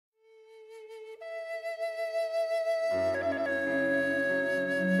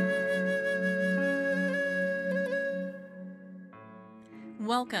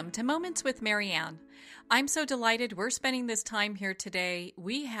Welcome to Moments with Marianne. I'm so delighted we're spending this time here today.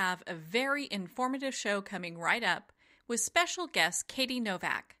 We have a very informative show coming right up with special guest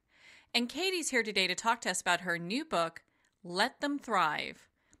Katie-Novak. And Katie's here today to talk to us about her new book, Let Them Thrive,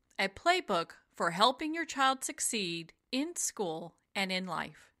 a playbook for helping your child succeed in school and in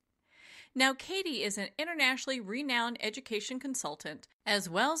life. Now, Katie is an internationally renowned education consultant, as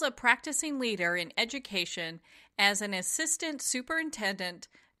well as a practicing leader in education as an assistant superintendent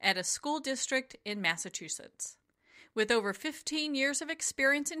at a school district in Massachusetts. With over 15 years of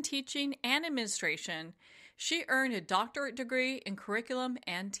experience in teaching and administration, she earned a doctorate degree in curriculum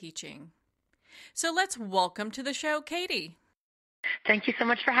and teaching. So let's welcome to the show, Katie. Thank you so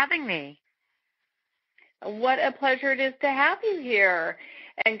much for having me. What a pleasure it is to have you here.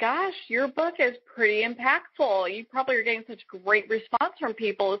 And gosh, your book is pretty impactful. You probably are getting such great response from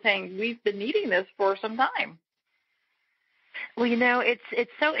people saying, we've been needing this for some time. Well, you know,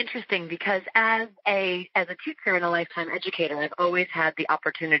 it's so interesting because as a teacher and a lifetime educator, I've always had the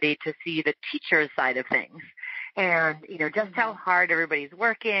opportunity to see the teacher's side of things. And, you know, just how hard everybody's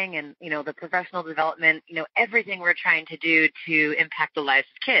working and, you know, the professional development, you know, everything we're trying to do to impact the lives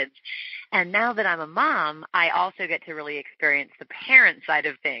of kids. And now that I'm a mom, I also get to really experience the parent side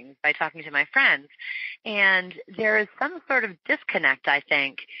of things by talking to my friends. And there is some sort of disconnect, I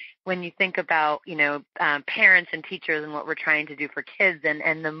think, when you think about, you know, parents and teachers and what we're trying to do for kids.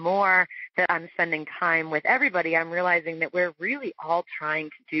 And the more that I'm spending time with everybody, I'm realizing that we're really all trying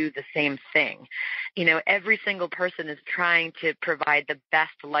to do the same thing. You know, every single person is trying to provide the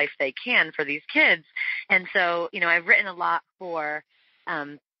best life they can for these kids. And so, you know, I've written a lot for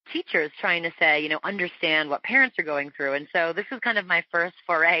teachers trying to say, you know, understand what parents are going through. And so this is kind of my first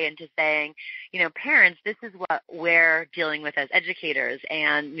foray into saying, you know, parents, this is what we're dealing with as educators.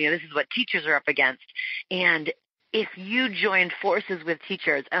 And, you know, this is what teachers are up against. And if you join forces with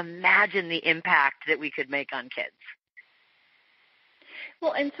teachers, imagine the impact that we could make on kids.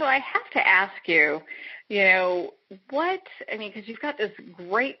 Well, and so I have to ask you, you know, because you've got this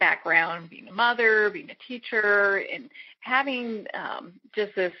great background, being a mother, being a teacher, and having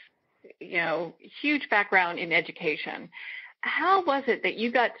just this, you know, huge background in education. How was it that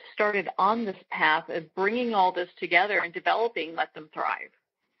you got started on this path of bringing all this together and developing Let Them Thrive?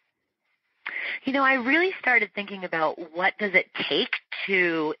 You know, I really started thinking about what does it take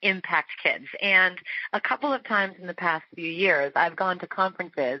to impact kids. And a couple of times in the past few years, I've gone to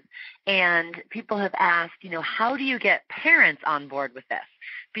conferences and people have asked, you know, how do you get parents on board with this?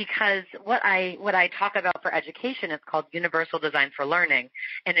 Because what I talk about for education is called universal design for learning,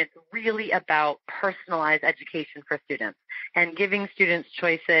 and it's really about personalized education for students and giving students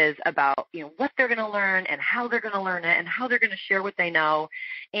choices about, you know, what they're going to learn and how they're going to learn it and how they're going to share what they know.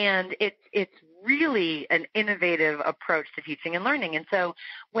 And it's really an innovative approach to teaching and learning. And so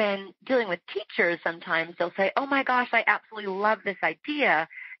when dealing with teachers, sometimes they'll say, oh my gosh, I absolutely love this idea.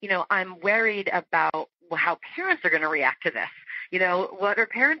 You know, I'm worried about how parents are going to react to this. You know, what are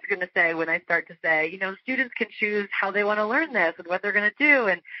parents going to say when I start to say, you know, students can choose how they want to learn this and what they're going to do.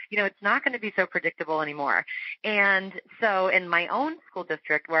 And, you know, it's not going to be so predictable anymore. And so in my own school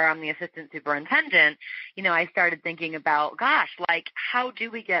district where I'm the assistant superintendent, you know, I started thinking about, gosh, like, how do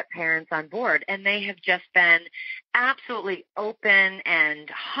we get parents on board? And they have just been absolutely open and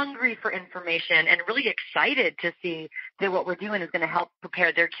hungry for information and really excited to see that what we're doing is going to help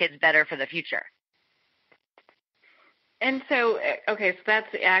prepare their kids better for the future. And so, okay, so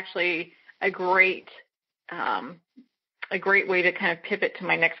that's actually a great way to kind of pivot to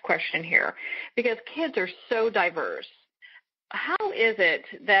my next question here, because kids are so diverse. How is it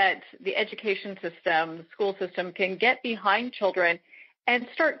that the education system, the school system, can get behind children and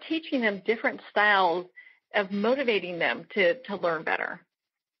start teaching them different styles of motivating them to learn better?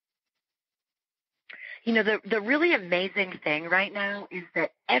 You know, the really amazing thing right now is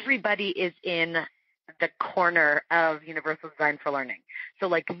that everybody is in the corner of universal design for learning. So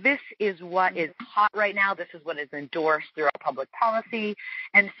like this is what is hot right now. This is what is endorsed through our public policy.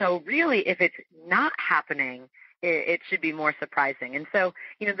 And so really if it's not happening, it should be more surprising. And so,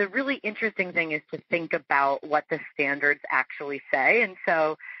 you know, the really interesting thing is to think about what the standards actually say. And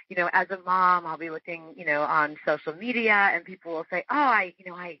so, you know, as a mom, I'll be looking, you know, on social media and people will say, oh, I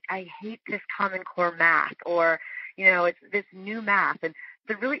hate this Common Core math, or, you know, it's this new math. And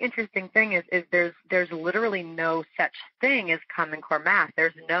the really interesting thing is there's literally no such thing as Common Core math.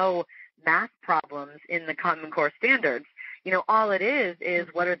 There's no math problems in the Common Core standards. You know, all it is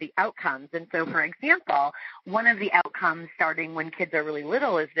what are the outcomes. And so, for example, one of the outcomes starting when kids are really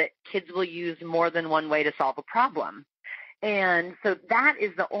little is that kids will use more than one way to solve a problem. And so that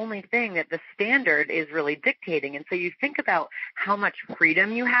is the only thing that the standard is really dictating. And so you think about how much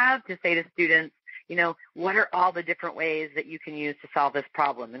freedom you have to say to students, what are all the different ways that you can use to solve this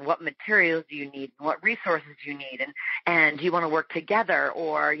problem, and what materials do you need, and what resources do you need, and do you want to work together,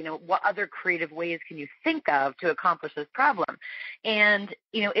 or, what other creative ways can you think of to accomplish this problem? And,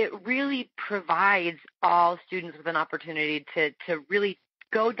 it really provides all students with an opportunity to really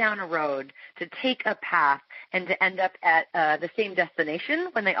go down a road, to take a path, and to end up at the same destination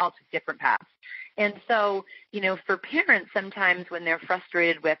when they all took different paths. And so, for parents, sometimes when they're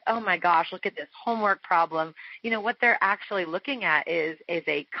frustrated with, oh my gosh, look at this homework problem, what they're actually looking at is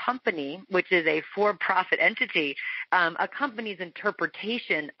a company, which is a for-profit entity, a company's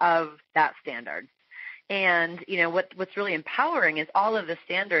interpretation of that standard. And, what's really empowering is all of the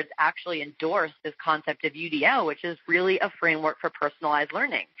standards actually endorse this concept of UDL, which is really a framework for personalized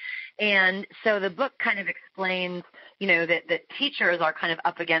learning. And so the book kind of explains, that teachers are kind of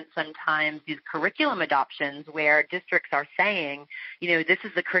up against sometimes these curriculum adoptions where districts are saying, this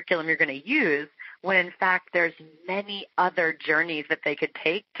is the curriculum you're going to use, when in fact there's many other journeys that they could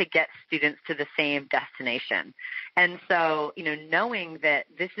take to get students to the same destination. And so, knowing that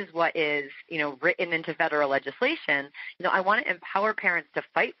this is what is, written into federal legislation, I want to empower parents to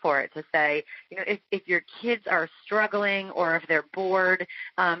fight for it, to say, if your kids are struggling or if they're bored,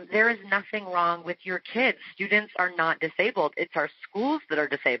 there is nothing wrong with your kids. Students are not disabled. It's our schools that are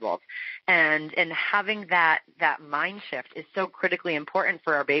disabled. And having that mind shift is so critically important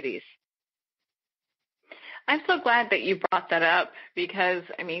for our babies. I'm so glad that you brought that up because,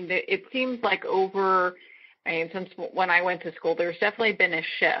 it seems like since when I went to school, there's definitely been a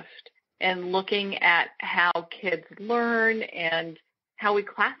shift in looking at how kids learn and how we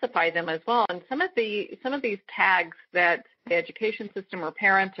classify them as well. And some of these tags that the education system or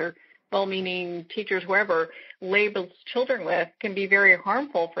parents or well-meaning teachers, whoever, labels children with can be very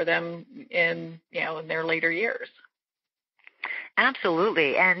harmful for them in their later years.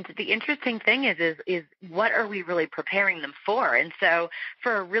 Absolutely. And the interesting thing is what are we really preparing them for? And so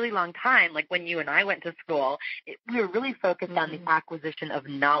for a really long time, like when you and I went to school, we were really focused on the acquisition of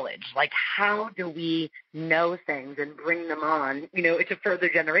knowledge. Like how do we know things and bring them on, to further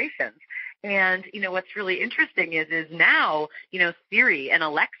generations? And, what's really interesting is now, Siri and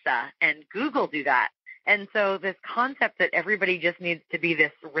Alexa and Google do that. And so this concept that everybody just needs to be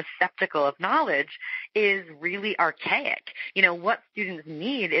this receptacle of knowledge is really archaic. What students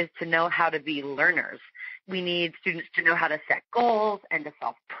need is to know how to be learners. We need students to know how to set goals and to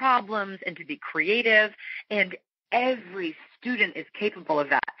solve problems and to be creative. And every student is capable of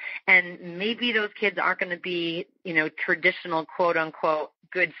that. And maybe those kids aren't going to be, traditional quote unquote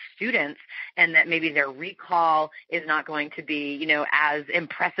good students, and that maybe their recall is not going to be, as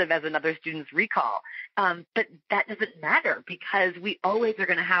impressive as another student's recall. But that doesn't matter because we always are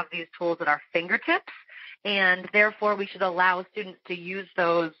going to have these tools at our fingertips. And therefore, we should allow students to use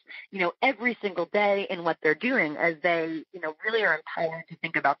those, every single day in what they're doing as they, really are empowered to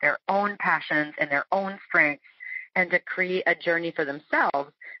think about their own passions and their own strengths and to create a journey for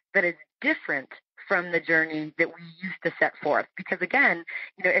themselves that is different from the journey that we used to set forth. Because again,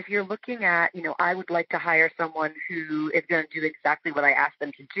 if you're looking at, I would like to hire someone who is going to do exactly what I asked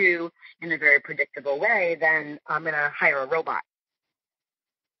them to do in a very predictable way, then I'm going to hire a robot.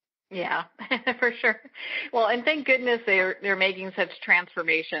 Yeah, for sure. Well, and thank goodness they're making such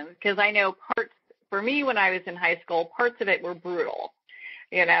transformations, because I know for me when I was in high school, parts of it were brutal,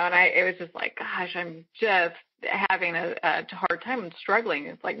 and it was just like, gosh, I'm just having a hard time and struggling.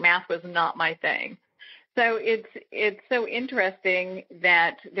 It's like math was not my thing. So it's so interesting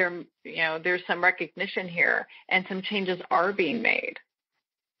that there's some recognition here and some changes are being made.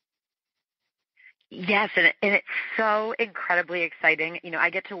 Yes, and it's so incredibly exciting. I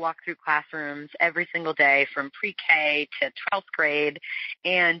get to walk through classrooms every single day from pre-K to 12th grade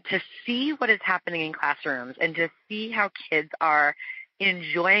and to see what is happening in classrooms and to see how kids are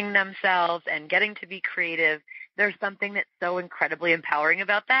enjoying themselves and getting to be creative. There's something that's so incredibly empowering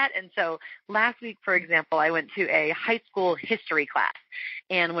about that. And so last week, for example, I went to a high school history class.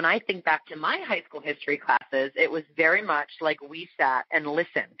 And when I think back to my high school history classes, it was very much like we sat and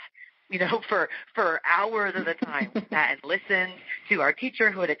listened. For hours at a time, we sat and listened to our teacher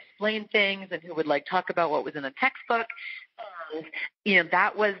who would explain things and who would talk about what was in the textbook. And,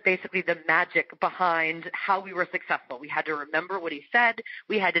 that was basically the magic behind how we were successful. We had to remember what he said.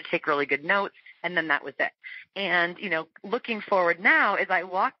 We had to take really good notes. and then that was it. And, looking forward now is I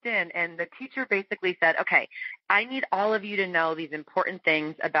walked in and the teacher basically said, okay, I need all of you to know these important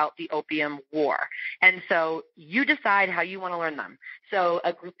things about the Opium War. And so you decide how you want to learn them. So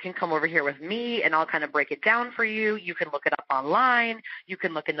a group can come over here with me and I'll kind of break it down for you. You can look it up online. You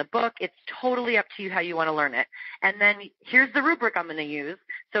can look in the book. It's totally up to you how you want to learn it. And then here's the rubric I'm going to use.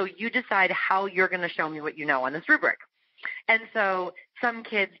 So you decide how you're going to show me what you know on this rubric. And so some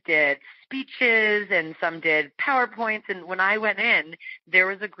kids did speeches and some did PowerPoints. And when I went in, there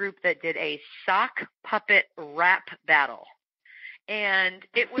was a group that did a sock puppet rap battle. And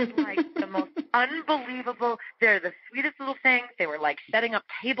it was like the most unbelievable. They're the sweetest little things. They were like setting up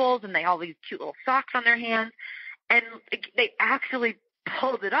tables and they all these cute little socks on their hands. And they actually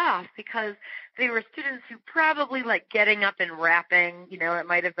pulled it off because they were students who probably like getting up and rapping, it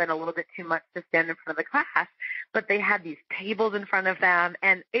might have been a little bit too much to stand in front of the class, but they had these tables in front of them,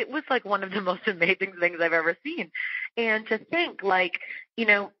 and it was like one of the most amazing things I've ever seen. And to think like,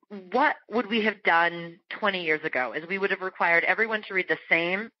 what would we have done 20 years ago is we would have required everyone to read the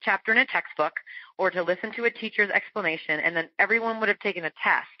same chapter in a textbook or to listen to a teacher's explanation, and then everyone would have taken a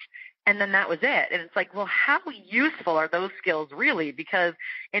test. And then that was it. And it's like, well, how useful are those skills really? Because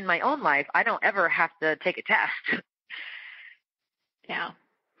in my own life, I don't ever have to take a test. Yeah.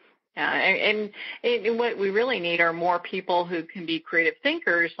 Yeah. And what we really need are more people who can be creative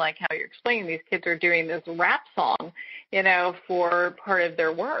thinkers, like how you're explaining these kids are doing this rap song, for part of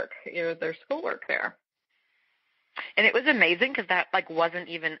their work, their schoolwork there. And it was amazing because that wasn't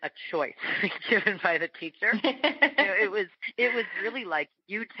even a choice given by the teacher. It was really like,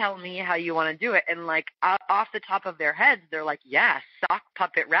 you tell me how you want to do it. And off the top of their heads, they're like, yeah, sock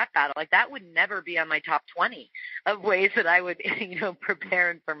puppet rap battle. Like that would never be on my top 20 of ways that I would, prepare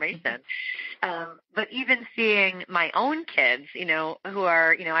information. But even seeing my own kids, who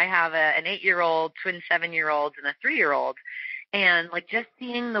are, I have an 8-year-old, twin 7-year-olds, and a 3-year-old. And just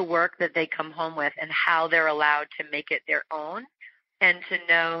seeing the work that they come home with and how they're allowed to make it their own, and to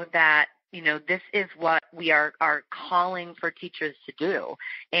know that, this is what we are calling for teachers to do.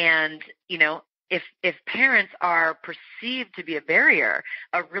 And, if parents are perceived to be a barrier,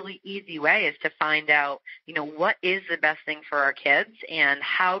 a really easy way is to find out, what is the best thing for our kids and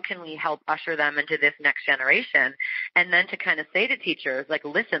how can we help usher them into this next generation. And then to kind of say to teachers,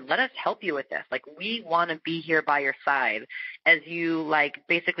 listen, let us help you with this. We want to be here by your side as you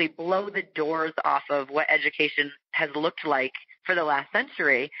basically blow the doors off of what education has looked like for the last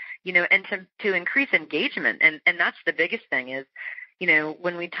century, and to increase engagement. And that's the biggest thing is,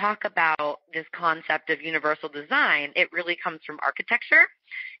 when we talk about this concept of universal design, it really comes from architecture.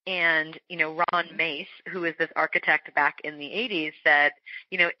 And, Ron Mace, who is this architect back in the 80s, said,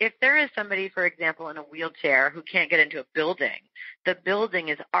 if there is somebody, for example, in a wheelchair who can't get into a building, the building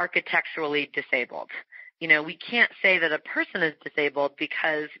is architecturally disabled. We can't say that a person is disabled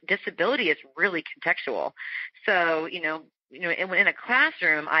because disability is really contextual. So, in a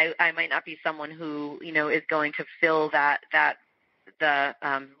classroom, I might not be someone who, is going to fill the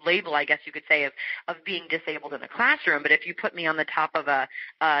label, I guess you could say, of being disabled in a classroom. But if you put me on the top of a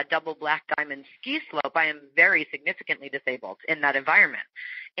double black diamond ski slope, I am very significantly disabled in that environment.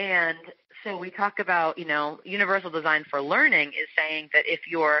 And so we talk about, universal design for learning is saying that if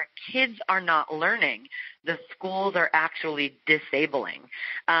your kids are not learning, the schools are actually disabling.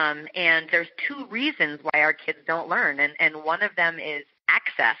 And there's 2 reasons why our kids don't learn. And one of them is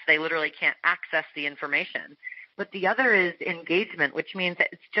access. They literally can't access the information. But the other is engagement, which means that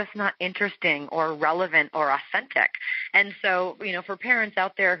it's just not interesting or relevant or authentic. And so, for parents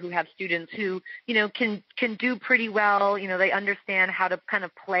out there who have students who, can do pretty well, they understand how to kind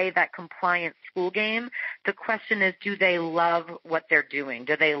of play that compliant school game. The question is, do they love what they're doing?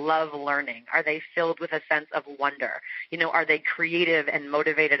 Do they love learning? Are they filled with a sense of wonder? Are they creative and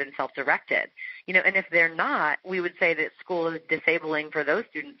motivated and self-directed? And if they're not, we would say that school is disabling for those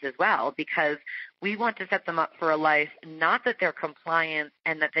students as well, because we want to set them up for a life, not that they're compliant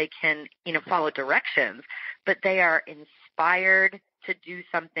and that they can, follow directions, but they are inspired to do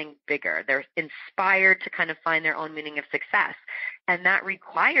something bigger. They're inspired to kind of find their own meaning of success. And that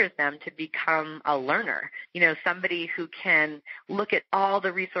requires them to become a learner, somebody who can look at all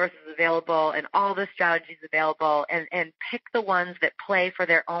the resources available and all the strategies available and pick the ones that play for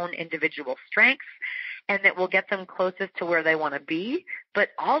their own individual strengths and that will get them closest to where they want to be. But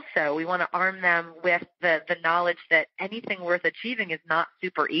also we want to arm them with the knowledge that anything worth achieving is not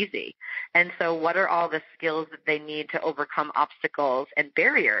super easy. And so what are all the skills that they need to overcome obstacles and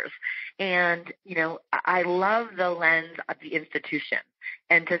barriers? And, I love the lens of the institution.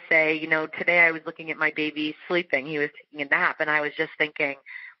 And to say, today I was looking at my baby sleeping. He was taking a nap, and I was just thinking,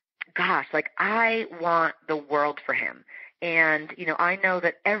 gosh, like I want the world for him. And, I know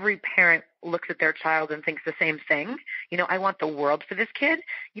that every parent looks at their child and thinks the same thing. I want the world for this kid,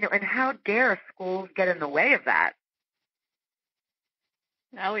 and how dare schools get in the way of that?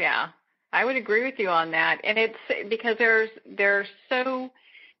 Oh, yeah. I would agree with you on that. And it's because there's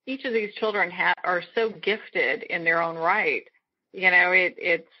each of these children are so gifted in their own right.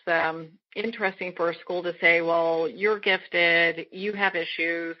 It's interesting for a school to say, well, you're gifted, you have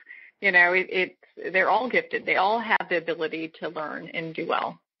issues. They're all gifted. They all have the ability to learn and do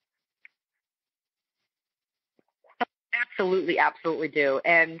well. Absolutely, absolutely do.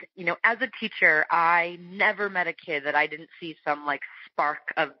 And, as a teacher, I never met a kid that I didn't see some like spark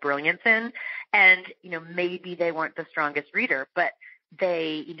of brilliance in. And, maybe they weren't the strongest reader, but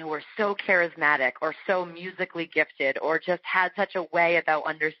they, were so charismatic or so musically gifted or just had such a way about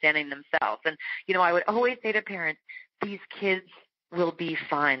understanding themselves. And, I would always say to parents, these kids will be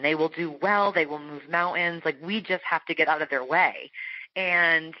fine. They will do well. They will move mountains. Like, we just have to get out of their way.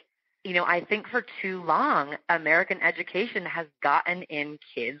 And, I think for too long, American education has gotten in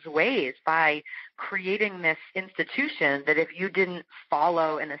kids' ways by creating this institution that if you didn't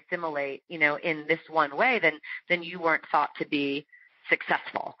follow and assimilate, in this one way, then you weren't thought to be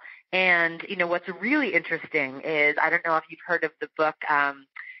successful. And, what's really interesting is, I don't know if you've heard of the book,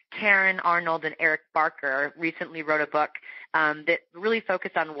 Karen Arnold and Eric Barker recently wrote a book that really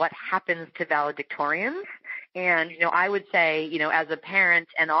focused on what happens to valedictorians. And, I would say, as a parent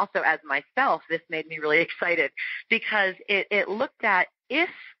and also as myself, this made me really excited because it looked at if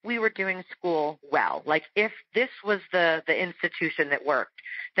we were doing school well, like if this was the institution that worked,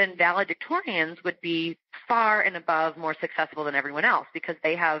 then valedictorians would be far and above more successful than everyone else because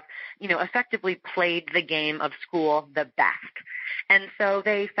they have, effectively played the game of school the best. And so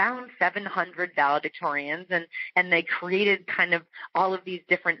they found 700 valedictorians and they created kind of all of these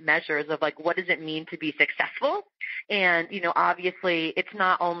different measures of like, what does it mean to be successful? And, obviously it's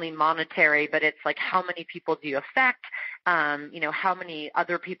not only monetary, but it's like how many people do you affect? How many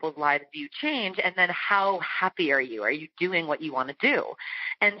other people's lives do you change? And then how happy are you? Are you doing what you want to do?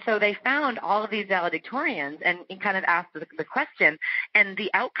 And so they found all of these valedictorians and kind of asked the question, and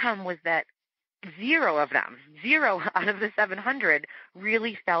the outcome was that zero out of the 700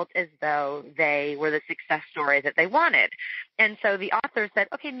 really felt as though they were the success story that they wanted. And so the author said,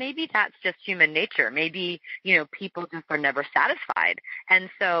 okay, maybe that's just human nature. Maybe, people just are never satisfied. And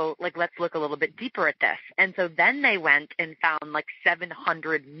so let's look a little bit deeper at this. And so then they went and found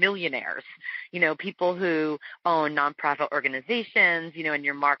 700 millionaires, people who own nonprofit organizations, and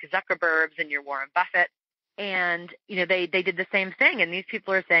your Mark Zuckerbergs and your Warren Buffett. And, they did the same thing. And these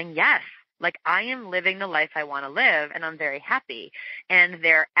people are saying, yes, I am living the life I want to live, and I'm very happy. And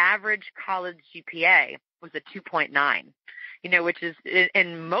their average college GPA was a 2.9, which is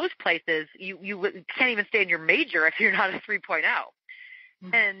in most places, you can't even stay in your major if you're not a 3.0.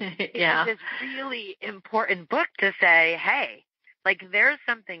 And yeah. It's this really important book to say, hey, there's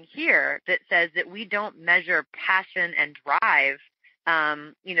something here that says that we don't measure passion and drive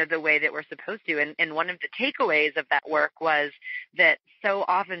the way that we're supposed to. And one of the takeaways of that work was that so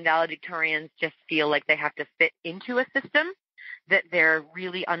often valedictorians just feel like they have to fit into a system that they're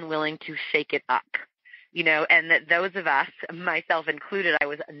really unwilling to shake it up. And that those of us, myself included, I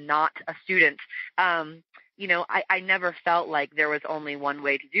was not a student. I never felt like there was only one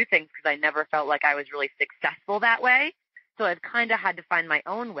way to do things because I never felt like I was really successful that way. So I've kind of had to find my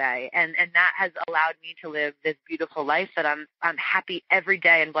own way, and that has allowed me to live this beautiful life that I'm happy every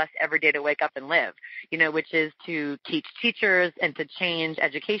day and blessed every day to wake up and live, which is to teach teachers and to change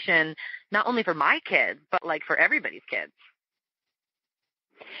education, not only for my kids, but for everybody's kids.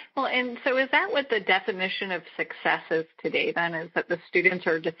 Well, and so is that what the definition of success is today then, is that the students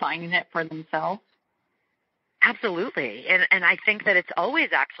are defining it for themselves? Absolutely. And I think that it's always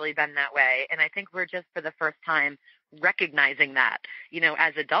actually been that way. And I think we're just for the first time recognizing that,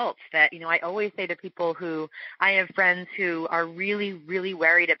 as adults, that, I always say to people who I have friends who are really, really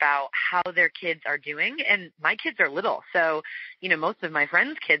worried about how their kids are doing. And my kids are little. So, most of my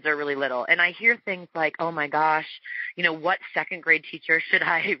friends' kids are really little. And I hear things like, oh my gosh, what second grade teacher should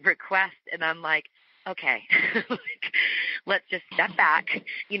I request? And I'm like, okay, let's just step back.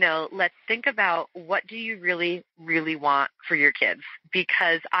 Let's think about what do you really, really want for your kids?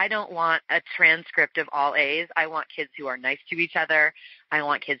 Because I don't want a transcript of all A's. I want kids who are nice to each other. I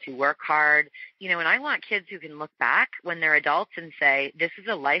want kids who work hard, and I want kids who can look back when they're adults and say, this is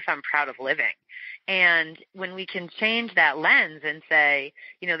a life I'm proud of living. And when we can change that lens and say,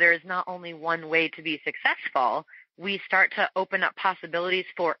 there is not only one way to be successful, we start to open up possibilities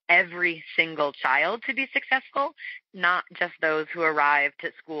for every single child to be successful, not just those who arrive to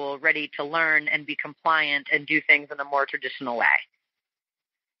school ready to learn and be compliant and do things in a more traditional way.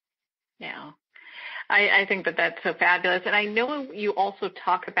 Yeah. I think that that's so fabulous. And I know you also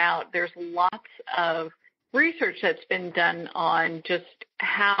talk about there's lots of research that's been done on just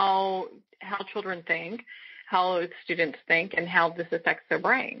how children think, how students think, and how this affects their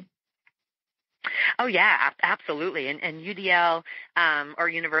brain. Oh, yeah, absolutely. And UDL or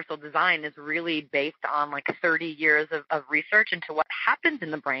Universal Design is really based on like 30 years of research into what happens in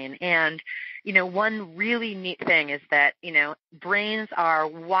the brain. And, one really neat thing is that, brains are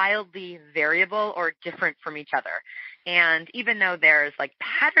wildly variable or different from each other. And even though there's like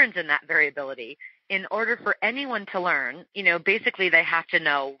patterns in that variability, in order for anyone to learn, basically they have to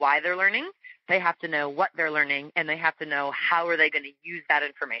know why they're learning, they have to know what they're learning, and they have to know how are they going to use that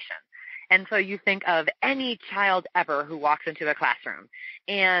information. And so you think of any child ever who walks into a classroom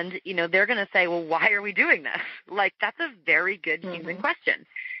and, they're going to say, well, why are we doing this? Like, that's a very good human question.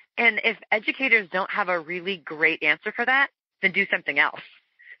 And if educators don't have a really great answer for that, then do something else.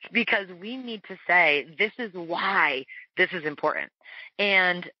 Because we need to say, this is why this is important.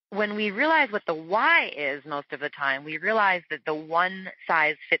 And when we realize what the why is most of the time, we realize that the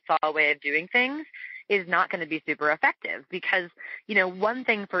one-size-fits-all way of doing things is not going to be super effective because, one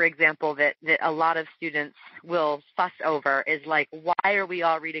thing, for example, that a lot of students will fuss over is like, why are we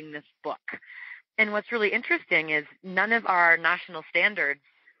all reading this book? And what's really interesting is none of our national standards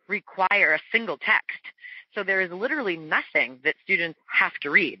require a single text. So there is literally nothing that students have to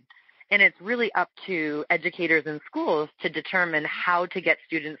read. And it's really up to educators in schools to determine how to get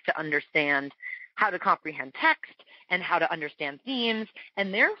students to understand how to comprehend text and how to understand themes.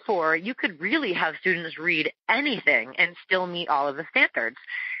 And therefore, you could really have students read anything and still meet all of the standards.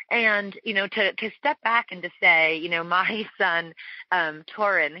 And, to step back and to say, my son,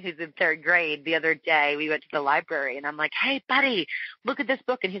 Torin, who's in third grade, the other day we went to the library and I'm like, hey, buddy, look at this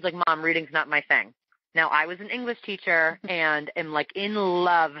book. And he's like, Mom, reading's not my thing. Now, I was an English teacher and am like in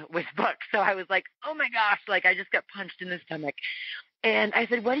love with books. So I was like, oh my gosh, like I just got punched in the stomach. And I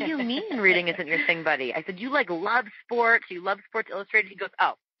said, what do you mean reading isn't your thing, buddy? I said, you love sports. You love Sports Illustrated. He goes,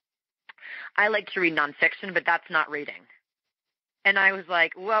 oh, I like to read nonfiction, but that's not reading. And I was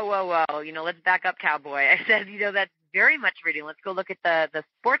like, whoa, let's back up, cowboy. I said, that's very much reading. Let's go look at the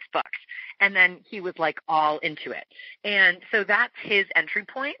sports books. And then he was like all into it. And so that's his entry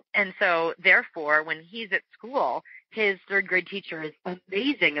point. And so therefore, when he's at school, his third grade teacher is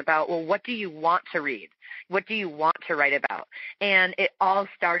amazing about, well, what do you want to read? What do you want to write about? And it all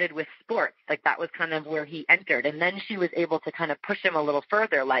started with sports. Like that was kind of where he entered. And then she was able to kind of push him a little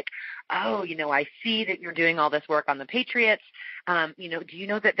further, like, oh, I see that you're doing all this work on the Patriots. Do you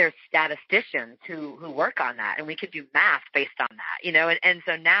know that there's statisticians who work on that? And we could do math based on that, and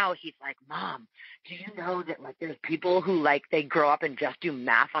so now he's like, Mom, do you know that like there's people who like they grow up and just do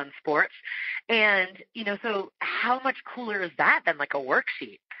math on sports? And, so how much cooler is that than like a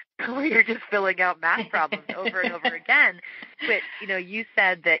worksheet where you're just filling out math problems over and over again? But, you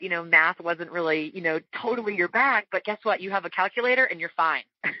said that, math wasn't really, totally your bag, but guess what? You have a calculator and you're fine.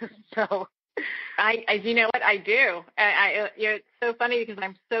 So you know what I do? It's so funny because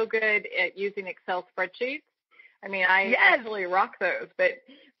I'm so good at using Excel spreadsheets. I mean, I absolutely rock those. But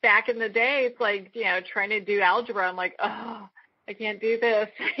back in the day, it's like, trying to do algebra. I'm like, oh, I can't do this.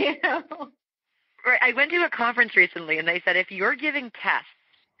 Right. I went to a conference recently, and they said if you're giving tests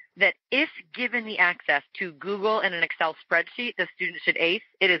that if given the access to Google and an Excel spreadsheet, the student should ace,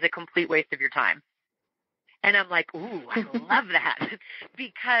 it is a complete waste of your time. And I'm like, ooh, I love that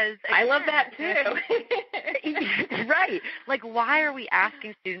because again, I love that too. Right. Like, why are we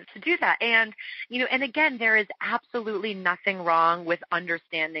asking students to do that? And, and again, there is absolutely nothing wrong with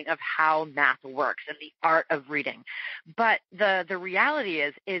understanding of how math works and the art of reading. But the reality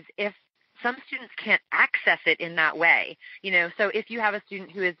is if some students can't access it in that way, so if you have a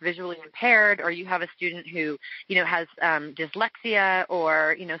student who is visually impaired or you have a student who, has dyslexia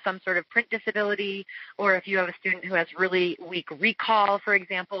or, some sort of print disability, or if you have a student who has really weak recall, for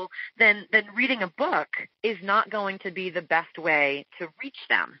example, then reading a book is not going to be the best way to reach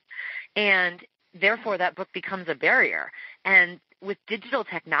them. And therefore that book becomes a barrier. And with digital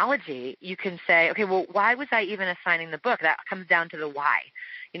technology, you can say, okay, well, why was I even assigning the book? That comes down to the why.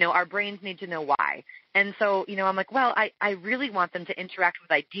 Our brains need to know why. And so, I'm like, well, I really want them to interact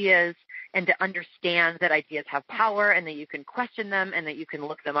with ideas and to understand that ideas have power and that you can question them and that you can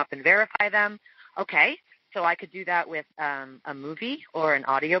look them up and verify them. Okay, so I could do that with a movie or an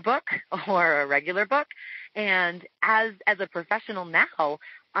audiobook or a regular book. And as a professional now,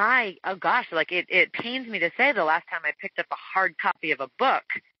 it pains me to say the last time I picked up a hard copy of a book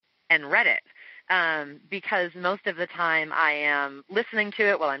and read it. Because most of the time I am listening to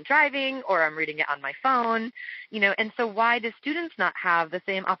it while I'm driving or I'm reading it on my phone, and so why do students not have the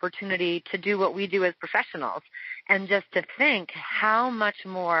same opportunity to do what we do as professionals? And just to think how much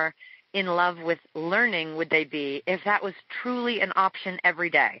more in love with learning would they be if that was truly an option every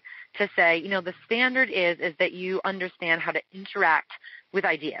day, to say, the standard is that you understand how to interact with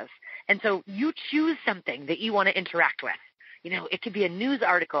ideas. And so you choose something that you want to interact with. It could be a news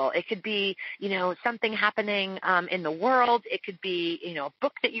article. It could be, something happening in the world. It could be, a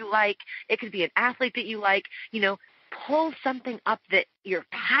book that you like. It could be an athlete that you like. Pull something up that you're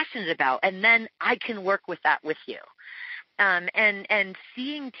passionate about, and then I can work with that with you. And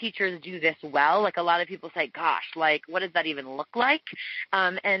seeing teachers do this well, like a lot of people say, gosh, like what does that even look like?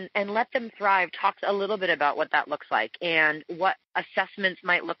 And Let Them Thrive talks a little bit about what that looks like and what assessments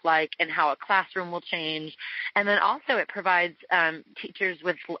might look like and how a classroom will change. And then also it provides teachers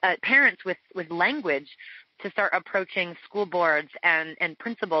with parents with language to start approaching school boards and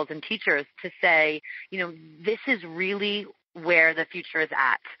principals and teachers to say, this is really where the future is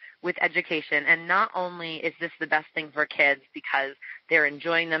at with education. And not only is this the best thing for kids because they're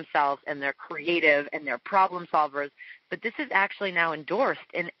enjoying themselves and they're creative and they're problem solvers, but this is actually now endorsed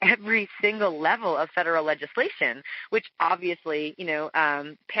in every single level of federal legislation, which obviously,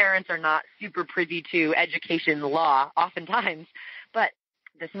 parents are not super privy to education law oftentimes, but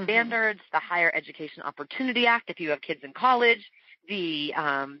the standards, the Higher Education Opportunity Act, if you have kids in college, the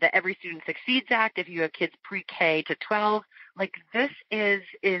Every Student Succeeds Act, if you have kids pre-K to 12, like this is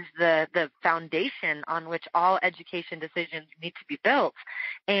the foundation on which all education decisions need to be built.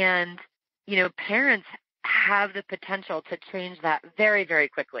 And, parents have the potential to change that very, very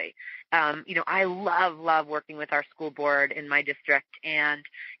quickly. I love working with our school board in my district, and,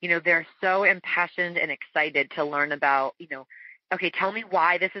 they're so impassioned and excited to learn about, okay, tell me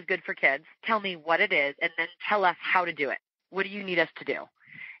why this is good for kids, tell me what it is, and then tell us how to do it. What do you need us to do?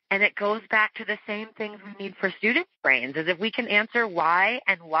 And it goes back to the same things we need for students' brains, is if we can answer why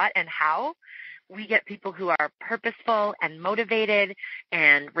and what and how, we get people who are purposeful and motivated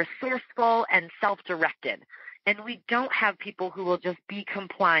and resourceful and self-directed. And we don't have people who will just be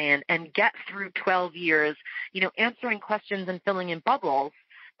compliant and get through 12 years, answering questions and filling in bubbles.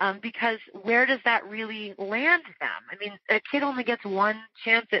 Because where does that really land them? I mean, a kid only gets one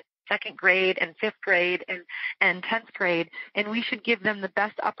chance at second grade and fifth grade and 10th grade, and we should give them the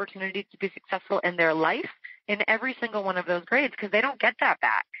best opportunity to be successful in their life in every single one of those grades, because they don't get that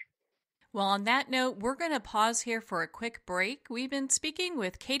back. Well, on that note, we're going to pause here for a quick break. We've been speaking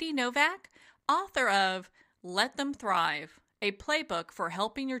with Katie-Novak, author of Let Them Thrive, a playbook for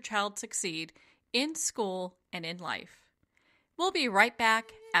helping your child succeed in school and in life. We'll be right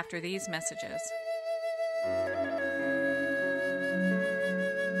back after these messages.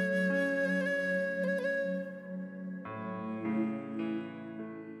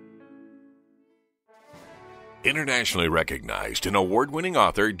 Internationally recognized and award-winning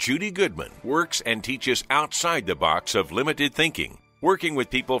author Judy Goodman works and teaches outside the box of limited thinking. Working with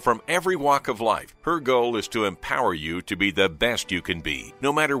people from every walk of life, her goal is to empower you to be the best you can be,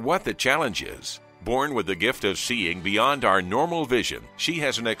 no matter what the challenge is. Born with the gift of seeing beyond our normal vision, she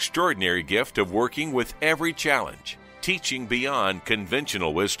has an extraordinary gift of working with every challenge. Teaching beyond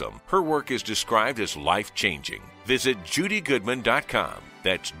conventional wisdom, her work is described as life-changing. Visit judygoodman.com.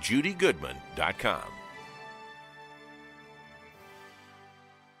 That's judygoodman.com.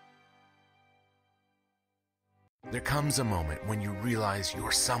 There comes a moment when you realize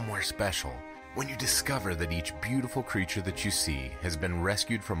you're somewhere special, when you discover that each beautiful creature that you see has been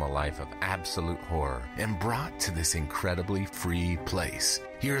rescued from a life of absolute horror and brought to this incredibly free place.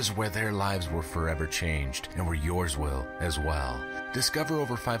 Here's where their lives were forever changed, and where yours will as well. Discover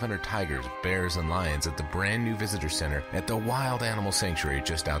over 500 tigers, bears, and lions at the brand new visitor center at the Wild Animal Sanctuary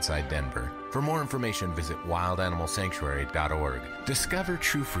just outside Denver. For more information, visit wildanimalsanctuary.org. Discover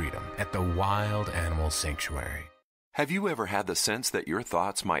true freedom at the Wild Animal Sanctuary. Have you ever had the sense that your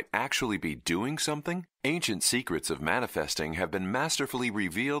thoughts might actually be doing something? Ancient secrets of manifesting have been masterfully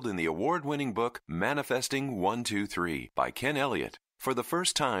revealed in the award-winning book Manifesting 1-2-3 by Ken Elliott. For the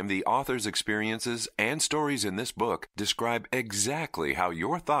first time, the author's experiences and stories in this book describe exactly how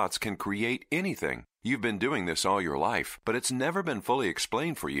your thoughts can create anything. You've been doing this all your life, but it's never been fully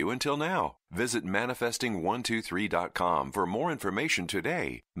explained for you until now. Visit manifesting123.com for more information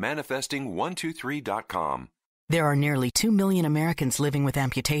today. Manifesting123.com. There are nearly 2 million Americans living with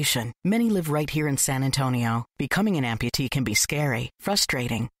amputation. Many live right here in San Antonio. Becoming an amputee can be scary,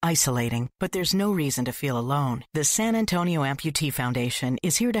 frustrating, isolating, but there's no reason to feel alone. The San Antonio Amputee Foundation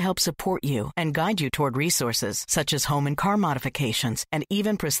is here to help support you and guide you toward resources such as home and car modifications and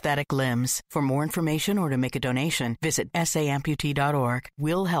even prosthetic limbs. For more information or to make a donation, visit saamputee.org.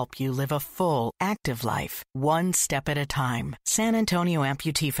 We'll help you live a full, active life, one step at a time. San Antonio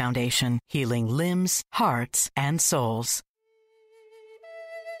Amputee Foundation, healing limbs, hearts, and souls.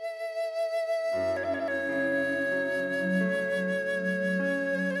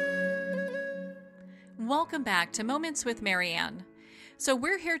 Welcome back to Moments with Marianne. So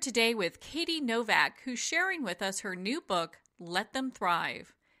we're here today with Katie-Novak, who's sharing with us her new book, Let Them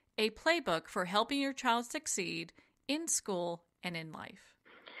Thrive, a playbook for helping your child succeed in school and in life.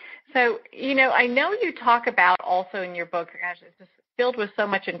 So, I know you talk about also in your book, gosh, it's just filled with so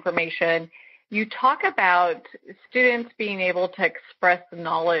much information. You talk about students being able to express the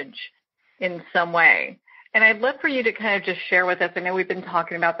knowledge in some way. And I'd love for you to kind of just share with us, I know we've been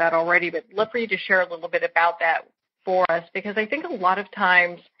talking about that already, but I'd love for you to share a little bit about that for us, because I think a lot of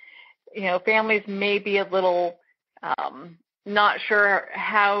times, families may be a little not sure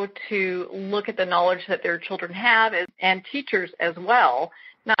how to look at the knowledge that their children have, and teachers as well,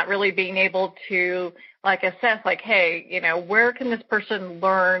 not really being able to assess hey, where can this person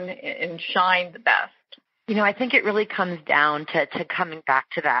learn and shine the best? I think it really comes down to coming back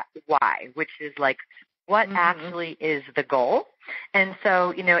to that why, which is what actually is the goal. And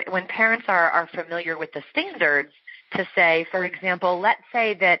so, when parents are familiar with the standards, to say, for example, let's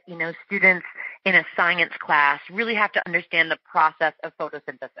say that, students in a science class really have to understand the process of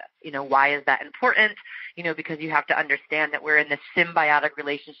photosynthesis. Why is that important? Because you have to understand that we're in this symbiotic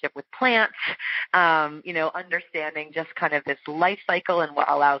relationship with plants, understanding just kind of this life cycle and what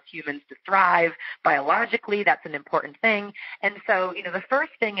allows humans to thrive biologically. That's an important thing. And so, the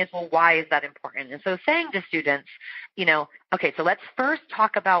first thing is, well, why is that important? And so saying to students, okay, so let's first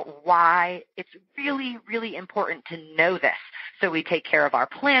talk about why it's really, really important to know this. So we take care of our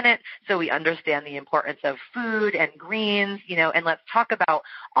planet, so we understand the importance of food and greens, and let's talk about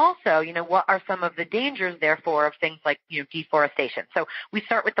also, what are some of the dangers, therefore, of things like, deforestation. So we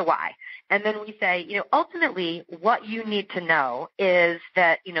start with the why. And then we say, ultimately, what you need to know is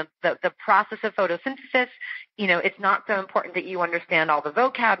that, the process of photosynthesis, it's not so important that you understand all the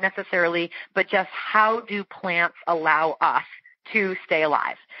vocab necessarily, but just how do plants allow us to stay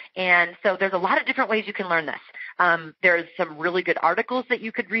alive. And so there's a lot of different ways you can learn this. There's some really good articles that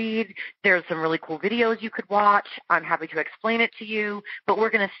you could read. There's some really cool videos you could watch. I'm happy to explain it to you. But we're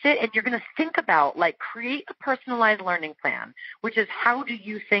going to sit and you're going to think about, create a personalized learning plan, which is how do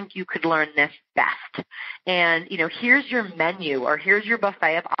you think you could learn this best? And, here's your menu or here's your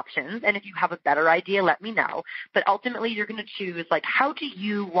buffet of options. And if you have a better idea, let me know. But ultimately, you're going to choose, how do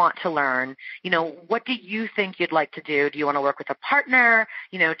you want to learn? What do you think you'd like to do? Do you want to work with a partner?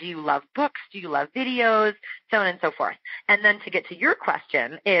 Do you love books? Do you love videos? So on and so forth. And then to get to your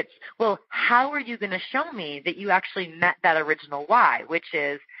question, it's, well, how are you going to show me that you actually met that original why, which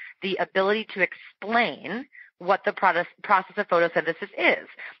is the ability to explain what the process of photosynthesis is.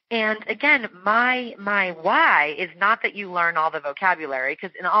 And again, my why is not that you learn all the vocabulary,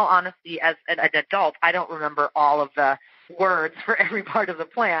 because in all honesty, as an adult, I don't remember all of the words for every part of the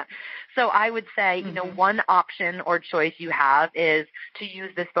plant. So I would say, one option or choice you have is to use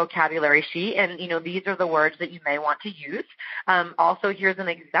this vocabulary sheet. And, these are the words that you may want to use. Also, here's an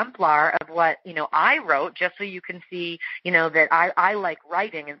exemplar of what, I wrote, just so you can see, that I like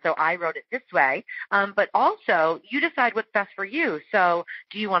writing. And so I wrote it this way. But also, you decide what's best for you. So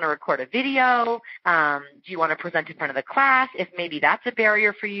do you want to record a video? Do you want to present in front of the class? If maybe that's a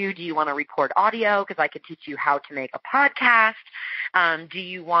barrier for you, do you want to record audio? Because I could teach you how to make a podcast. Do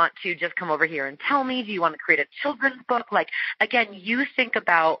you want to just come over here and tell me? Do you want to create a children's book? Again, you think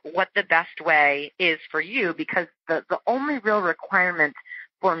about what the best way is for you, because the only real requirement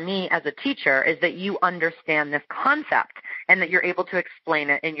for me as a teacher is that you understand this concept and that you're able to explain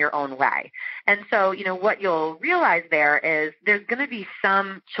it in your own way. And so, what you'll realize there is there's going to be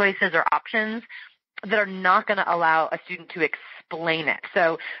some choices or options that are not going to allow a student to explain it.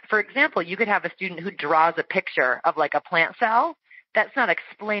 So, for example, you could have a student who draws a picture of a plant cell. That's not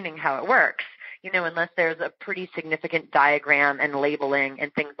explaining how it works, unless there's a pretty significant diagram and labeling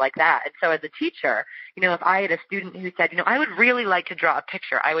and things like that. And so as a teacher, if I had a student who said, I would really like to draw a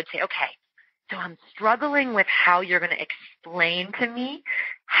picture, I would say, okay, so I'm struggling with how you're going to explain to me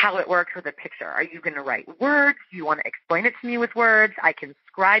how it works with a picture. Are you going to write words? Do you want to explain it to me with words? I can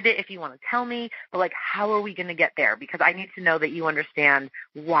scribe it if you want to tell me, but how are we going to get there? Because I need to know that you understand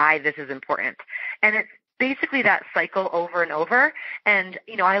why this is important. And it's basically that cycle over and over. And,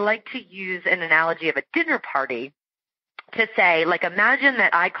 I like to use an analogy of a dinner party to say, like, imagine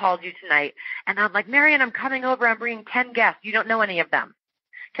that I called you tonight and I'm like, Marianne, I'm coming over. I'm bringing 10 guests. You don't know any of them.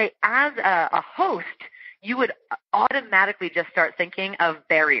 Okay. As a host, you would automatically just start thinking of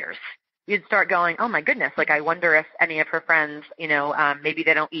barriers. You'd start going, oh my goodness, like, I wonder if any of her friends, maybe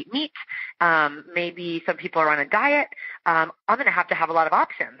they don't eat meat. Maybe some people are on a diet. I'm going to have a lot of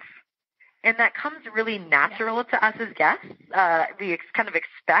options. And that comes really natural to us as guests. We kind of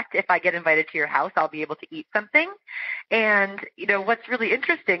expect, if I get invited to your house, I'll be able to eat something. And, what's really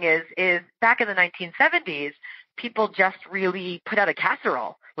interesting is back in the 1970s, people just really put out a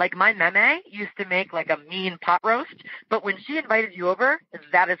casserole. Like, my meme used to make like a mean pot roast, but when she invited you over,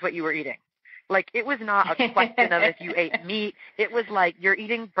 that is what you were eating. Like, it was not a question of if you ate meat. It was like you're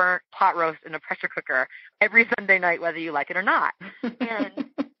eating burnt pot roast in a pressure cooker every Sunday night, whether you like it or not. And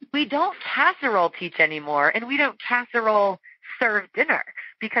we don't casserole teach anymore, and we don't casserole serve dinner,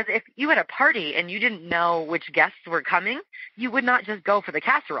 because if you had a party and you didn't know which guests were coming, you would not just go for the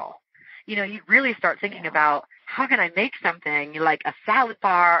casserole. You really start thinking about, how can I make something like a salad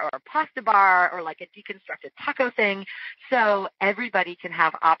bar or a pasta bar or like a deconstructed taco thing, so everybody can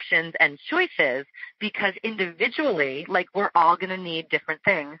have options and choices, because individually, like, we're all going to need different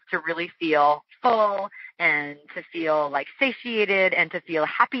things to really feel full and to feel like satiated and to feel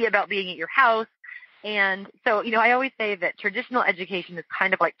happy about being at your house. And so, I always say that traditional education is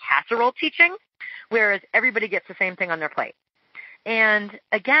kind of like casserole teaching, whereas everybody gets the same thing on their plate. And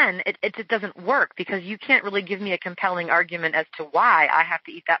again, it doesn't work, because you can't really give me a compelling argument as to why I have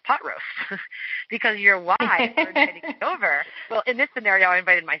to eat that pot roast, because your why for inviting me over, well, in this scenario, I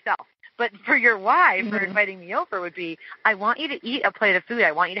invited myself. But for your why for inviting me over would be, I want you to eat a plate of food.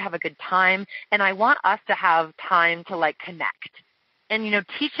 I want you to have a good time. And I want us to have time to, like, connect. And,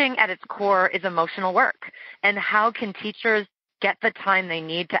 teaching at its core is emotional work. And how can teachers get the time they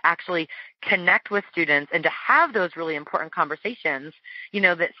need to actually connect with students and to have those really important conversations,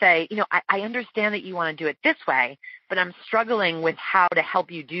 that say, I understand that you want to do it this way, but I'm struggling with how to help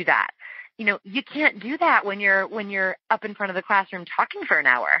you do that. You can't do that when you're up in front of the classroom talking for an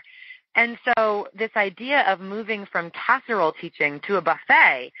hour. And so this idea of moving from casserole teaching to a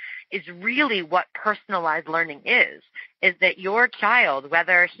buffet is really what personalized learning is that your child,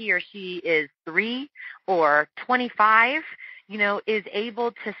 whether he or she is 3 or 25, is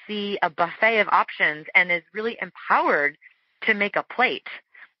able to see a buffet of options and is really empowered to make a plate,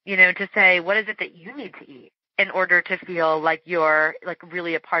 to say, what is it that you need to eat in order to feel like you're, like,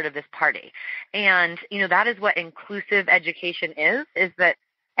 really a part of this party? And, that is what inclusive education is that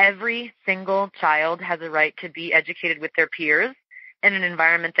every single child has a right to be educated with their peers in an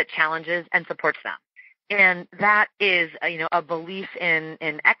environment that challenges and supports them. And that is, a belief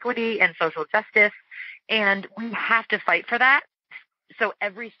in equity and social justice. And we have to fight for that. So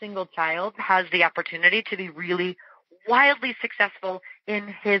every single child has the opportunity to be really wildly successful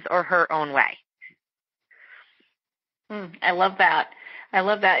in his or her own way. I love that.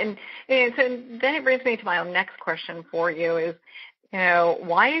 And so then it brings me to my next question for you is,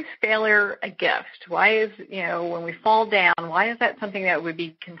 why is failure a gift? Why is, when we fall down, why is that something that would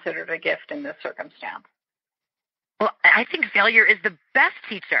be considered a gift in this circumstance? Well, I think failure is the best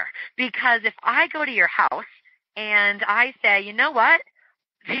teacher, because if I go to your house and I say, you know what,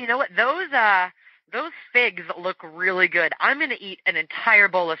 those figs look really good. I'm going to eat an entire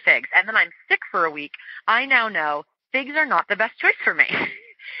bowl of figs, and then I'm sick for a week. I now know figs are not the best choice for me.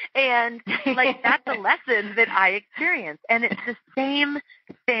 And like, that's a lesson that I experience. And it's the same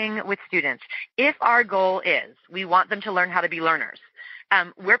thing with students. If our goal is we want them to learn how to be learners,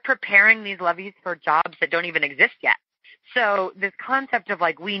 we're preparing these levies for jobs that don't even exist yet. So this concept of,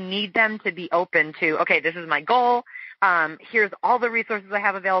 like, we need them to be open to, okay, this is my goal. Here's all the resources I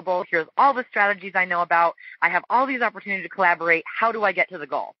have available. Here's all the strategies I know about. I have all these opportunities to collaborate. How do I get to the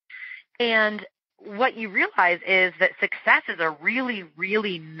goal? And what you realize is that success is a really,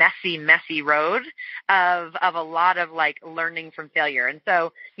 really messy road of a lot of, like, learning from failure. And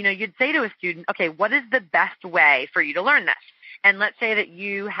so, you'd say to a student, okay, what is the best way for you to learn this? And let's say that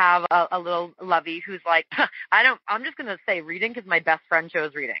you have a little lovey who's like, I'm just going to say reading because my best friend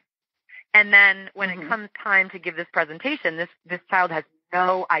chose reading. And then when it comes time to give this presentation, this child has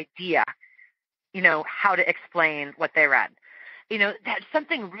no idea, how to explain what they read. That's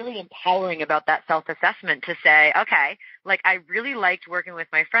something really empowering about that self-assessment to say, okay, like, I really liked working with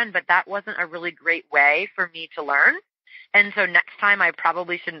my friend, but that wasn't a really great way for me to learn. And so next time I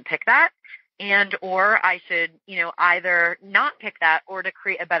probably shouldn't pick that. and or I should, either not pick that or to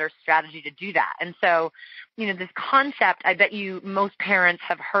create a better strategy to do that. And so, this concept, I bet most parents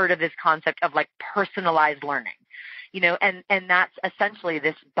have heard of this concept of like personalized learning. And that's essentially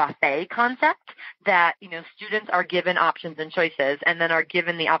this buffet concept that, students are given options and choices and then are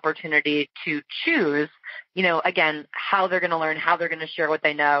given the opportunity to choose, again, how they're going to learn, how they're going to share what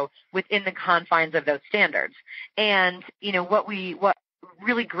they know within the confines of those standards. And, what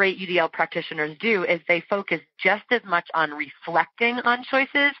really great UDL practitioners do is they focus just as much on reflecting on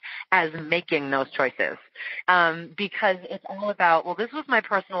choices as making those choices, because it's all about, well, this was my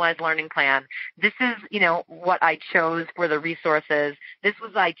personalized learning plan. This is, what I chose for the resources. This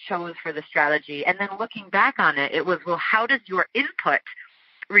was what I chose for the strategy. And then looking back on it, it was, well, how does your input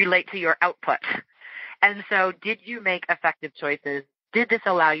relate to your output? And so did you make effective choices? Did this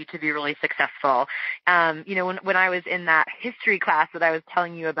allow you to be really successful? When I was in that history class that I was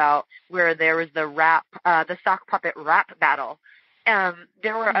telling you about, where there was the sock puppet rap battle,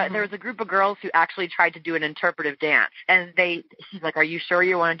 there was a group of girls who actually tried to do an interpretive dance, and she's like, "Are you sure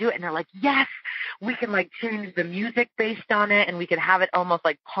you want to do it?" And they're like, "Yes, we can like change the music based on it, and we can have it almost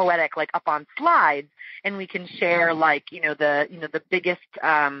like poetic, like up on slides, and we can share like the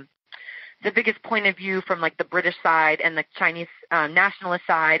biggest point of view from like the British side and the Chinese nationalist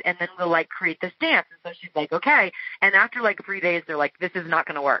side, and then we'll like create this dance." And so she's like, "Okay." And after like 3 days, they're like, "This is not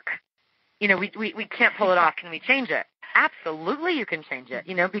going to work. We can't pull it off. Can we change it?" Absolutely, you can change it,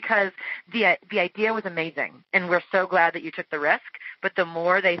 because the idea was amazing, and we're so glad that you took the risk. But the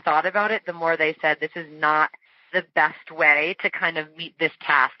more they thought about it, the more they said, this is not the best way to kind of meet this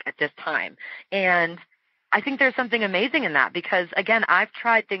task at this time. And I think there's something amazing in that, because, again, I've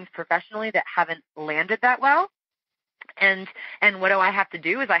tried things professionally that haven't landed that well. And what do I have to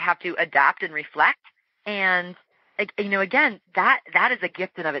do is I have to adapt and reflect. And, again, that is a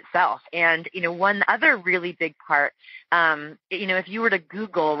gift in of itself. And, one other really big part, if you were to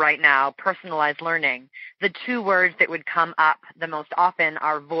Google right now personalized learning, the two words that would come up the most often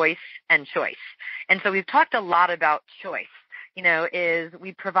are voice and choice. And so we've talked a lot about choice. Is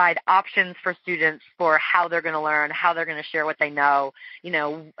we provide options for students for how they're going to learn, how they're going to share what they know.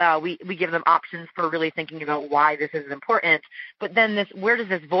 We give them options for really thinking about why this is important. But then where does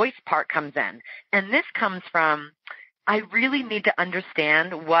this voice part comes in? And this comes from, I really need to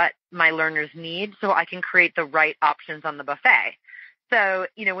understand what my learners need so I can create the right options on the buffet. So,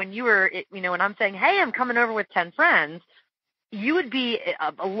 when I'm saying, hey, I'm coming over with 10 friends, you would be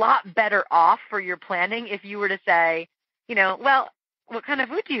a lot better off for your planning if you were to say, well, what kind of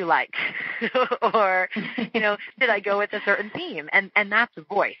food do you like? Or, did I go with a certain theme? And that's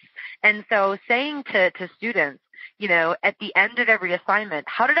voice. And so saying to students, at the end of every assignment,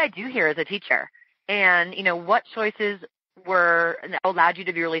 how did I do here as a teacher? And, what choices allowed you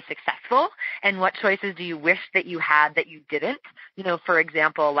to be really successful, and what choices do you wish that you had that you didn't? For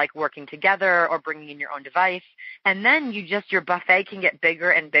example, like working together or bringing in your own device. And then your buffet can get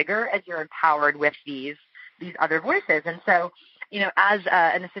bigger and bigger as you're empowered with these other voices. And so, as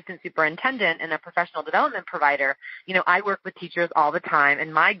an assistant superintendent and a professional development provider, I work with teachers all the time,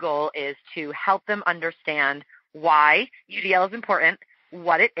 and my goal is to help them understand why UDL is important,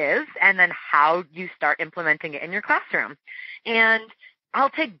 what it is, and then how you start implementing it in your classroom. And I'll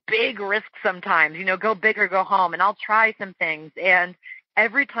take big risks sometimes, go big or go home, and I'll try some things. And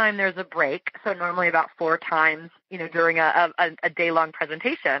every time there's a break, so normally about 4 times, during a day-long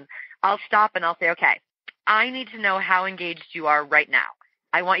presentation, I'll stop and I'll say, okay, I need to know how engaged you are right now.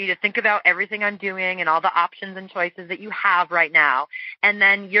 I want you to think about everything I'm doing and all the options and choices that you have right now. And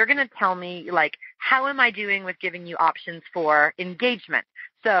then you're going to tell me, like, how am I doing with giving you options for engagement?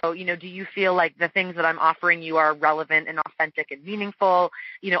 So, do you feel like the things that I'm offering you are relevant and authentic and meaningful?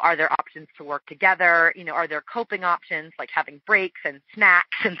 Are there options to work together? Are there coping options like having breaks and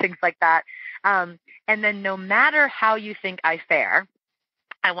snacks and things like that? And then no matter how you think I fare,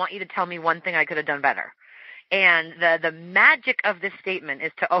 I want you to tell me one thing I could have done better. And the magic of this statement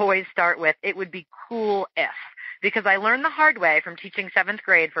is to always start with, it would be cool if. Because I learned the hard way from teaching 7th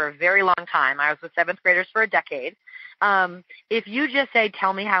grade for a very long time. I was with 7th graders for a decade. If you just say,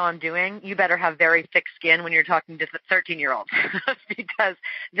 tell me how I'm doing, you better have very thick skin when you're talking to 13-year-olds because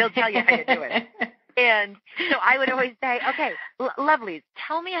they'll tell you how you're doing. And so I would always say, okay, lovely,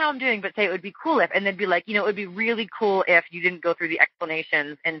 tell me how I'm doing, but say it would be cool if, and they'd be like, it would be really cool if you didn't go through the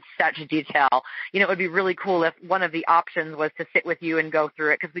explanations in such detail. It would be really cool if one of the options was to sit with you and go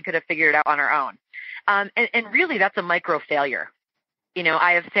through it because we could have figured it out on our own. And really, that's a micro failure.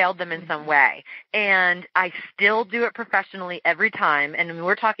 I have failed them in some way, and I still do it professionally every time. And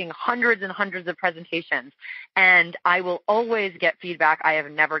we're talking hundreds and hundreds of presentations, and I will always get feedback I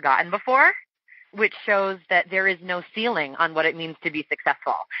have never gotten before, which shows that there is no ceiling on what it means to be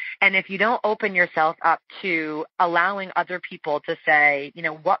successful. And if you don't open yourself up to allowing other people to say,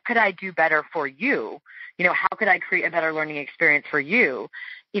 what could I do better for you? How could I create a better learning experience for you?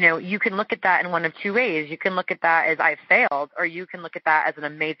 You can look at that in one of two ways. You can look at that as I've failed, or you can look at that as an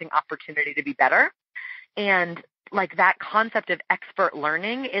amazing opportunity to be better. And like that concept of expert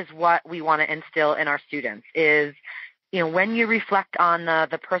learning is what we want to instill in our students is, when you reflect on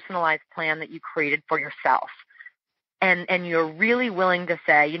the personalized plan that you created for yourself, and you're really willing to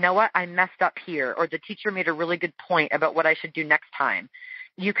say, you know what, I messed up here, or the teacher made a really good point about what I should do next time,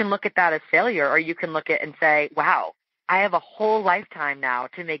 you can look at that as failure, or you can look at it and say, wow, I have a whole lifetime now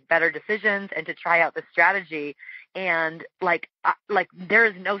to make better decisions and to try out this strategy. And like there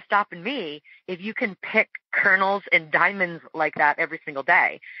is no stopping me if you can pick kernels and diamonds like that every single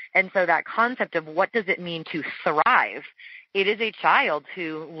day. And so that concept of what does it mean to thrive, it is a child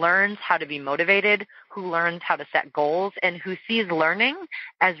who learns how to be motivated, who learns how to set goals, and who sees learning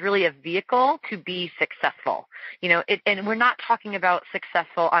as really a vehicle to be successful. And we're not talking about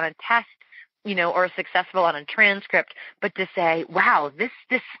successful on a test, or successful on a transcript, but to say, wow, this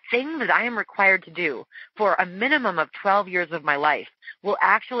thing that I am required to do for a minimum of 12 years of my life will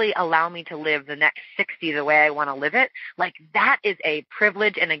actually allow me to live the next 60 the way I want to live it. Like that is a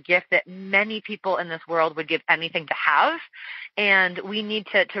privilege and a gift that many people in this world would give anything to have. And we need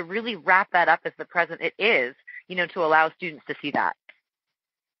to really wrap that up as the present it is, to allow students to see that.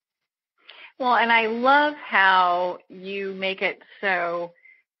 Well, and I love how you make it so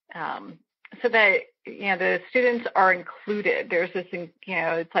that, the students are included. There's this,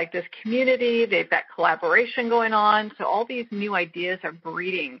 it's like this community. They've got collaboration going on. So all these new ideas are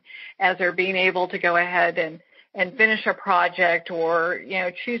breeding as they're being able to go ahead and finish a project or,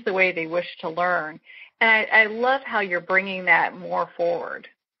 choose the way they wish to learn. And I love how you're bringing that more forward.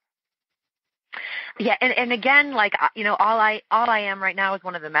 Yeah, and again, all I am right now is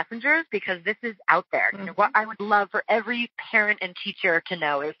one of the messengers because this is out there. Mm-hmm. What I would love for every parent and teacher to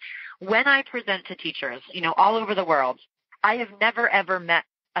know is when I present to teachers, all over the world, I have never, ever met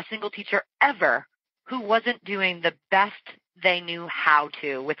a single teacher ever who wasn't doing the best they knew how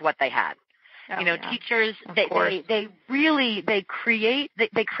to with what they had. Teachers, they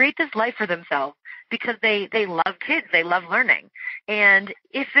create this life for themselves because they love kids, they love learning. And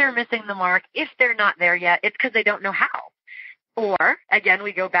if they're missing the mark, if they're not there yet, it's because they don't know how. Or, again,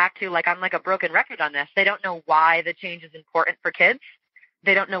 we go back to, I'm like a broken record on this, they don't know why the change is important for kids.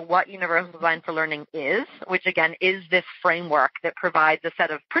 They don't know what Universal Design for Learning is, which, again, is this framework that provides a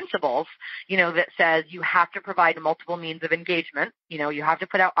set of principles, that says you have to provide multiple means of engagement. You have to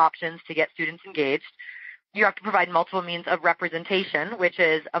put out options to get students engaged. You have to provide multiple means of representation, which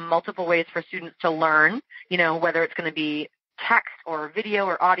is multiple ways for students to learn, whether it's going to be text or video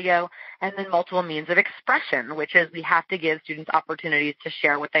or audio, and then multiple means of expression, which is we have to give students opportunities to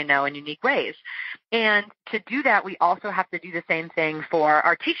share what they know in unique ways. And to do that, we also have to do the same thing for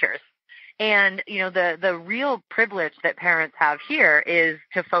our teachers. And, the real privilege that parents have here is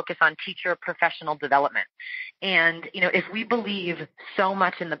to focus on teacher professional development. And, if we believe so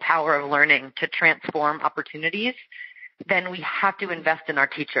much in the power of learning to transform opportunities, then we have to invest in our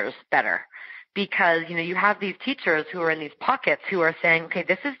teachers better. Because, you have these teachers who are in these pockets who are saying, okay,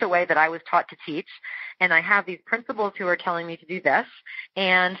 this is the way that I was taught to teach, and I have these principals who are telling me to do this,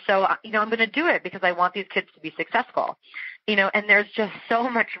 and so, I'm going to do it because I want these kids to be successful. And there's just so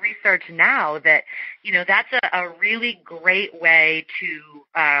much research now that, that's a really great way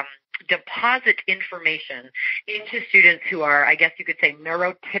to deposit information into students who are, I guess you could say,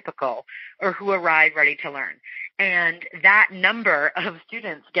 neurotypical or who arrive ready to learn. And that number of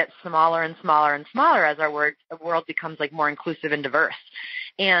students gets smaller and smaller and smaller as our world becomes more inclusive and diverse.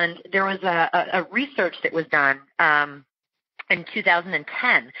 And there was a research that was done in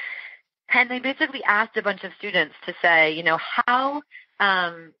 2010, and they basically asked a bunch of students to say, how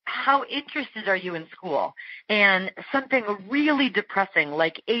interested are you in school? And something really depressing,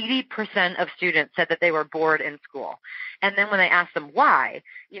 80% of students said that they were bored in school. And then when I asked them why,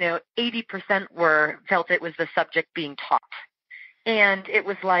 80% felt it was the subject being taught. And it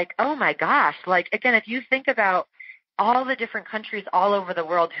was oh my gosh, again, if you think about all the different countries all over the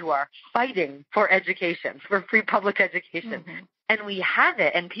world who are fighting for education, for free public education, mm-hmm. and we have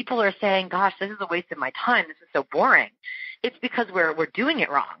it, and people are saying, gosh, this is a waste of my time, this is so boring. It's because we're doing it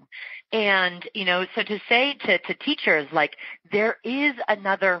wrong. And, so to say to teachers, there is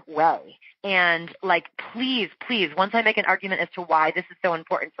another way. And like, please, once I make an argument as to why this is so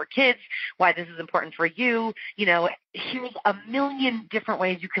important for kids, why this is important for you, here's a million different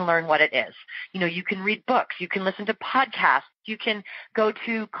ways you can learn what it is. You can read books, you can listen to podcasts, you can go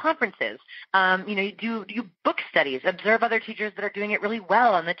to conferences, you do book studies, observe other teachers that are doing it really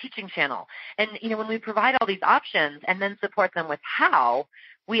well on the teaching channel. And, when we provide all these options and then support them with how,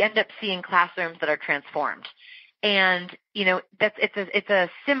 we end up seeing classrooms that are transformed. And, it's a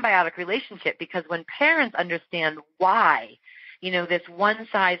symbiotic relationship, because when parents understand why, this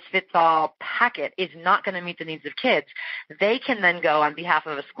one-size-fits-all packet is not going to meet the needs of kids, they can then go on behalf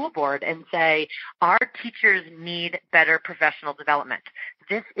of a school board and say, our teachers need better professional development.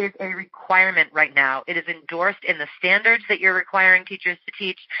 This is a requirement right now. It is endorsed in the standards that you're requiring teachers to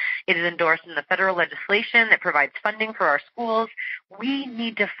teach. It is endorsed in the federal legislation that provides funding for our schools. We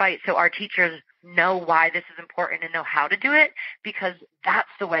need to fight so our teachers know why this is important and know how to do it, because that's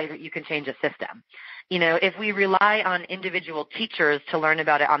the way that you can change a system. If we rely on individual teachers to learn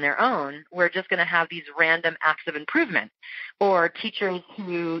about it on their own, we're just going to have these random acts of improvement, or teachers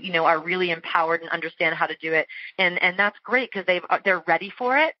who, are really empowered and understand how to do it. And that's great, because they're ready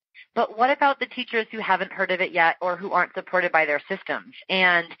for it. But what about the teachers who haven't heard of it yet, or who aren't supported by their systems?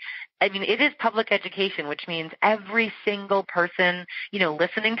 And it is public education, which means every single person,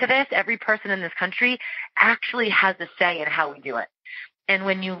 listening to this, every person in this country actually has a say in how we do it. And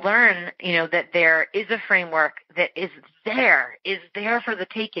when you learn, that there is a framework that is there for the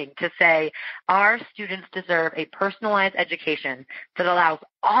taking, to say our students deserve a personalized education that allows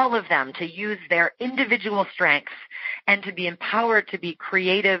all of them to use their individual strengths and to be empowered to be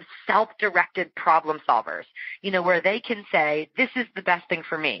creative, self-directed problem solvers, where they can say, this is the best thing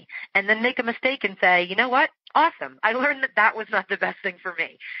for me, and then make a mistake and say, you know what? Awesome. I learned that was not the best thing for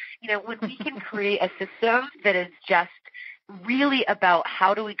me. When we can create a system that is just really about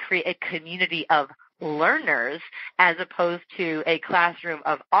how do we create a community of learners as opposed to a classroom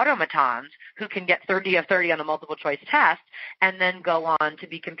of automatons who can get 30 of 30 on a multiple choice test and then go on to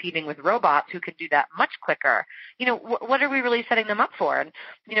be competing with robots who can do that much quicker. What are we really setting them up for? And,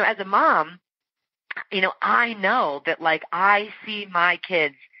 as a mom, I know that I see my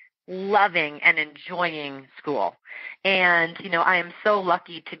kids loving and enjoying school. And, I am so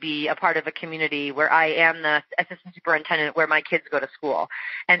lucky to be a part of a community where I am the assistant superintendent where my kids go to school.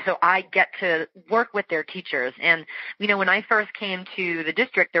 And so I get to work with their teachers. And, when I first came to the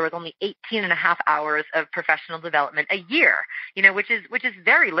district, there was only 18 and a half hours of professional development a year, which is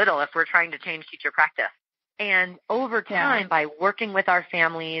very little if we're trying to change teacher practice. And over time, by working with our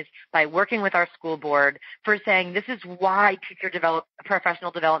families, by working with our school board, for saying this is why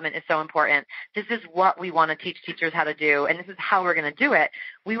professional development is so important, this is what we want to teach teachers how to do, and this is how we're going to do it,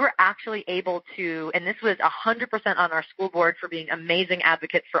 we were actually able to, and this was 100% on our school board for being amazing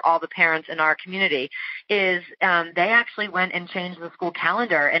advocates for all the parents in our community, is they actually went and changed the school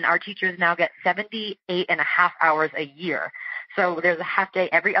calendar, and our teachers now get 78 and a half hours a year. So there's a half day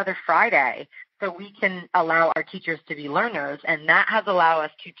every other Friday, so we can allow our teachers to be learners, and that has allowed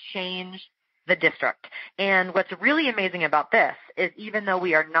us to change the district. And what's really amazing about this is even though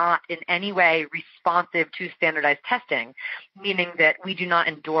we are not in any way responsive to standardized testing, meaning that we do not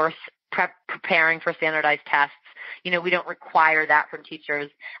endorse preparing for standardized tests, we don't require that from teachers,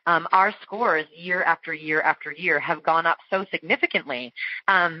 our scores year after year after year have gone up so significantly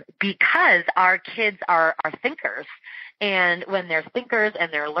because our kids are thinkers. And when they're thinkers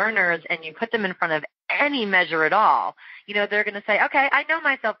and they're learners and you put them in front of any measure at all, they're going to say, okay, I know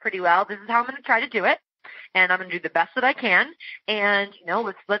myself pretty well. This is how I'm going to try to do it. And I'm going to do the best that I can. And,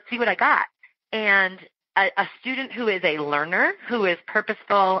 let's see what I got. And a student who is a learner, who is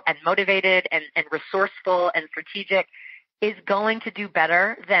purposeful and motivated and resourceful and strategic, is going to do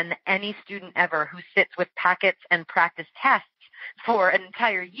better than any student ever who sits with packets and practice tests for an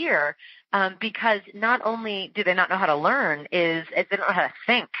entire year, because not only do they not know how to learn, is they don't know how to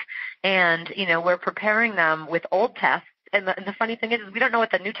think. And, we're preparing them with old tests. And the funny thing is we don't know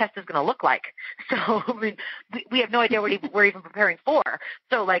what the new test is going to look like. So we have no idea what we're even preparing for.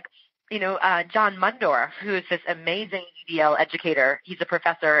 So John Mundorf, who is this amazing EDL educator, he's a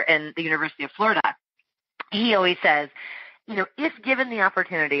professor in the University of Florida. He always says, if given the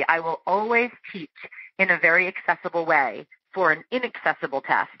opportunity, I will always teach in a very accessible way for an inaccessible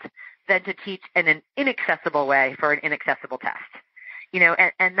test than to teach in an inaccessible way for an inaccessible test.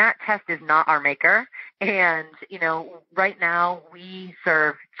 And that test is not our maker. And, right now we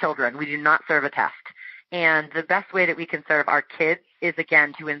serve children. We do not serve a test. And the best way that we can serve our kids is,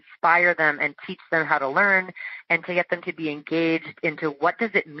 again, to inspire them and teach them how to learn and to get them to be engaged into what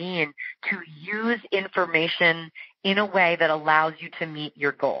does it mean to use information in a way that allows you to meet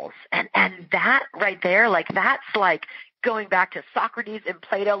your goals. And that right there, like that's like going back to Socrates and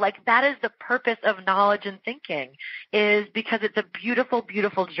Plato, like that is the purpose of knowledge and thinking, is because it's a beautiful,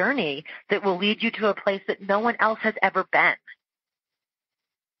 beautiful journey that will lead you to a place that no one else has ever been.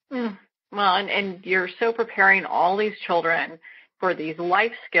 Well, and you're so preparing all these children for these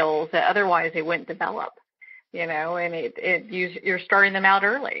life skills that otherwise they wouldn't develop, you know, and you're starting them out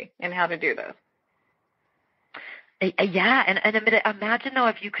early in how to do this. Yeah, and imagine, though,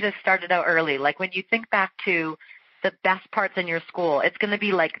 if you could have started out early. Like when you think back to the best parts in your school, it's going to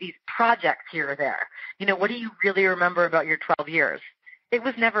be like these projects here or there. You know, what do you really remember about your 12 years? It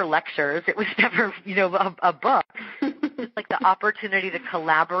was never lectures. It was never, you know, a book. It's like the opportunity to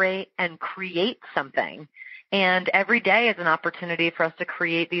collaborate and create something. And every day is an opportunity for us to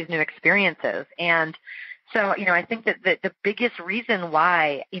create these new experiences. And so, you know, I think that the biggest reason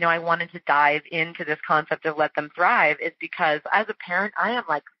why, you know, I wanted to dive into this concept of Let Them Thrive is because as a parent, I am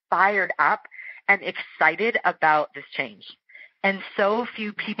like fired up and excited about this change. And so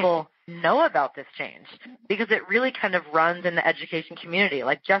few people know about this change because it really kind of runs in the education community,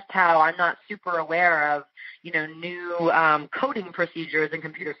 like just how I'm not super aware of, you know, new coding procedures in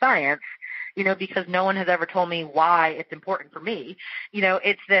computer science, you know, because no one has ever told me why it's important for me. You know,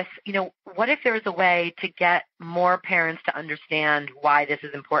 it's this, you know, what if there was a way to get more parents to understand why this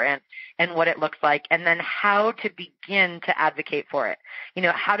is important and what it looks like, and then how to begin to advocate for it, you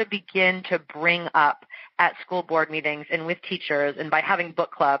know, how to begin to bring up at school board meetings and with teachers and by having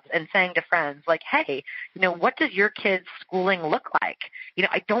book clubs and saying to friends like, hey, you know, what does your kid's schooling look like? You know,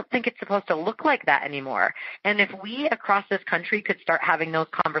 I don't think it's supposed to look like that anymore. And if we across this country could start having those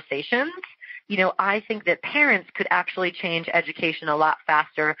conversations, you know, I think that parents could actually change education a lot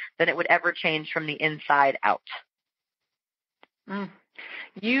faster than it would ever change from the inside out.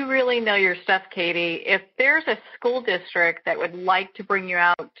 You really know your stuff, Katie. If there's a school district that would like to bring you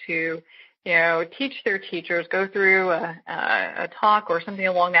out to, you know, teach their teachers, go through a talk or something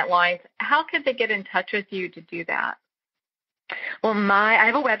along that line, how could they get in touch with you to do that? Well, I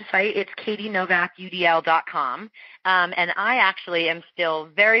have a website. It's katie-novak.udl.com. And I actually am still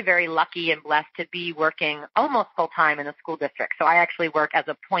very, very lucky and blessed to be working almost full-time in the school district. So I actually work as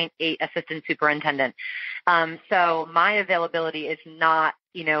a 0.8 assistant superintendent. So my availability is not,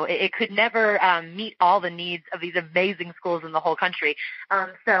 you know, it could never meet all the needs of these amazing schools in the whole country.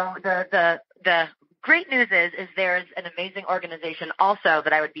 So the great news is there's an amazing organization also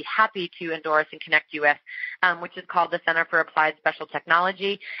that I would be happy to endorse and connect you with, which is called the Center for Applied Special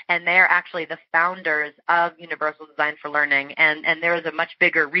Technology, and they're actually the founders of Universal Design for Learning, and there is a much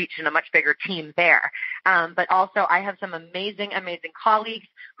bigger reach and a much bigger team there. But also I have some amazing, amazing colleagues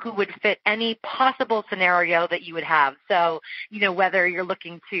who would fit any possible scenario that you would have. So, you know, whether you're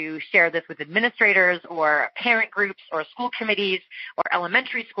looking to share this with administrators or parent groups or school committees or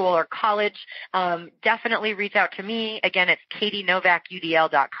elementary school or college, definitely reach out to me. Again, it's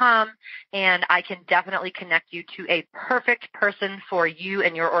katie-novak.udl.com, and I can definitely connect you to a perfect person for you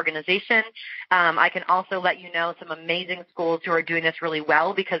and your organization. I can also let you know some amazing schools who are doing this really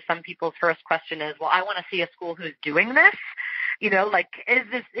well, because some people's first question is, well, I want to see a school who's doing this. You know, like, is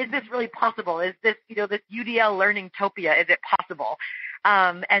this really possible? Is this, you know, this UDL learning topia, is it possible?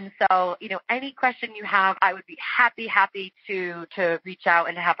 And so, you know, any question you have, I would be happy to reach out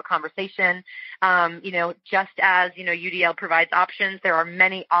and to have a conversation. You know, just as, you know, UDL provides options, there are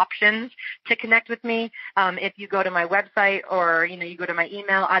many options to connect with me. If you go to my website or, you know, you go to my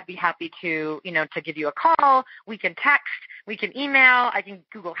email, I'd be happy to, you know, to give you a call. We can text, we can email, I can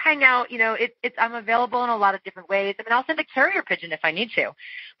Google Hangout. You know, I'm available in a lot of different ways. I mean, I'll send a carrier pigeon if I need to.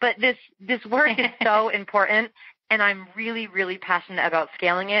 But this work is so important. And I'm really, really passionate about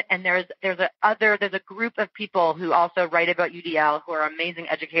scaling it. And there's a group of people who also write about UDL who are amazing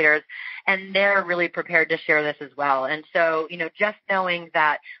educators, and they're really prepared to share this as well. And so, you know, just knowing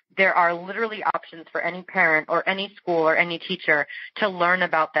that there are literally options for any parent or any school or any teacher to learn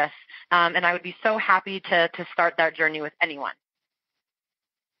about this. And I would be so happy to start that journey with anyone.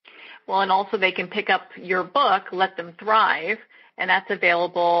 Well, and also they can pick up your book, Let Them Thrive, and that's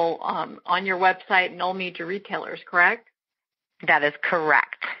available on your website and all major retailers, correct? That is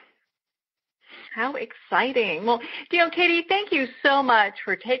correct. How exciting. Well, you know, Katie, thank you so much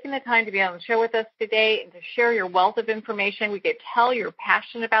for taking the time to be on the show with us today and to share your wealth of information. We could tell you're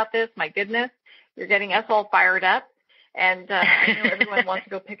passionate about this. My goodness, you're getting us all fired up. And I know everyone wants to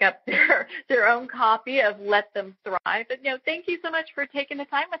go pick up their own copy of Let Them Thrive. But, you know, thank you so much for taking the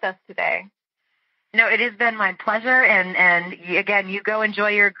time with us today. No, it has been my pleasure, and again, you go enjoy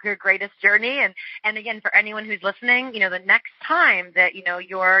your greatest journey, and again, for anyone who's listening, the next time that,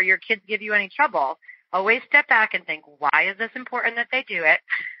 your kids give you any trouble, always step back and think, why is this important that they do it?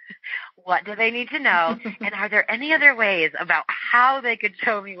 What do they need to know? And are there any other ways about how they could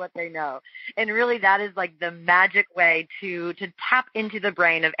show me what they know? And really, that is like the magic way to tap into the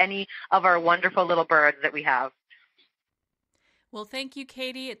brain of any of our wonderful little birds that we have. Well, thank you,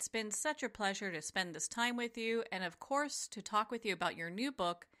 Katie. It's been such a pleasure to spend this time with you and, of course, to talk with you about your new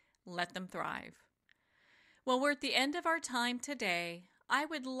book, Let Them Thrive. Well, we're at the end of our time today. I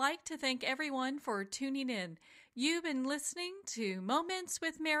would like to thank everyone for tuning in. You've been listening to Moments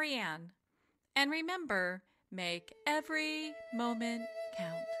with Marianne. And remember, make every moment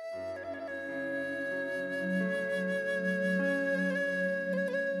count.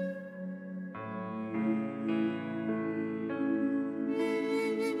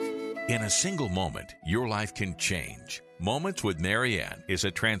 In a single moment, your life can change. Moments with Marianne is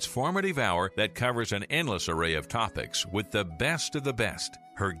a transformative hour that covers an endless array of topics with the best of the best.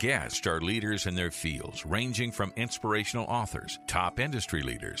 Her guests are leaders in their fields, ranging from inspirational authors, top industry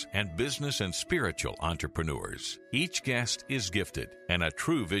leaders, and business and spiritual entrepreneurs. Each guest is gifted and a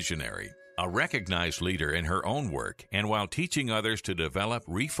true visionary. A recognized leader in her own work, and while teaching others to develop,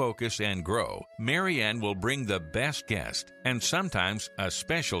 refocus, and grow, Marianne will bring the best guest and sometimes a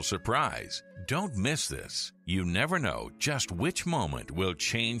special surprise. Don't miss this. You never know just which moment will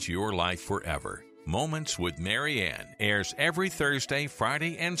change your life forever. Moments with Marianne airs every Thursday,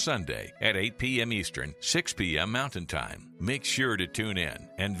 Friday, and Sunday at 8 p.m. Eastern, 6 p.m. Mountain Time. Make sure to tune in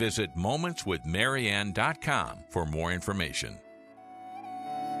and visit momentswithmarianne.com for more information.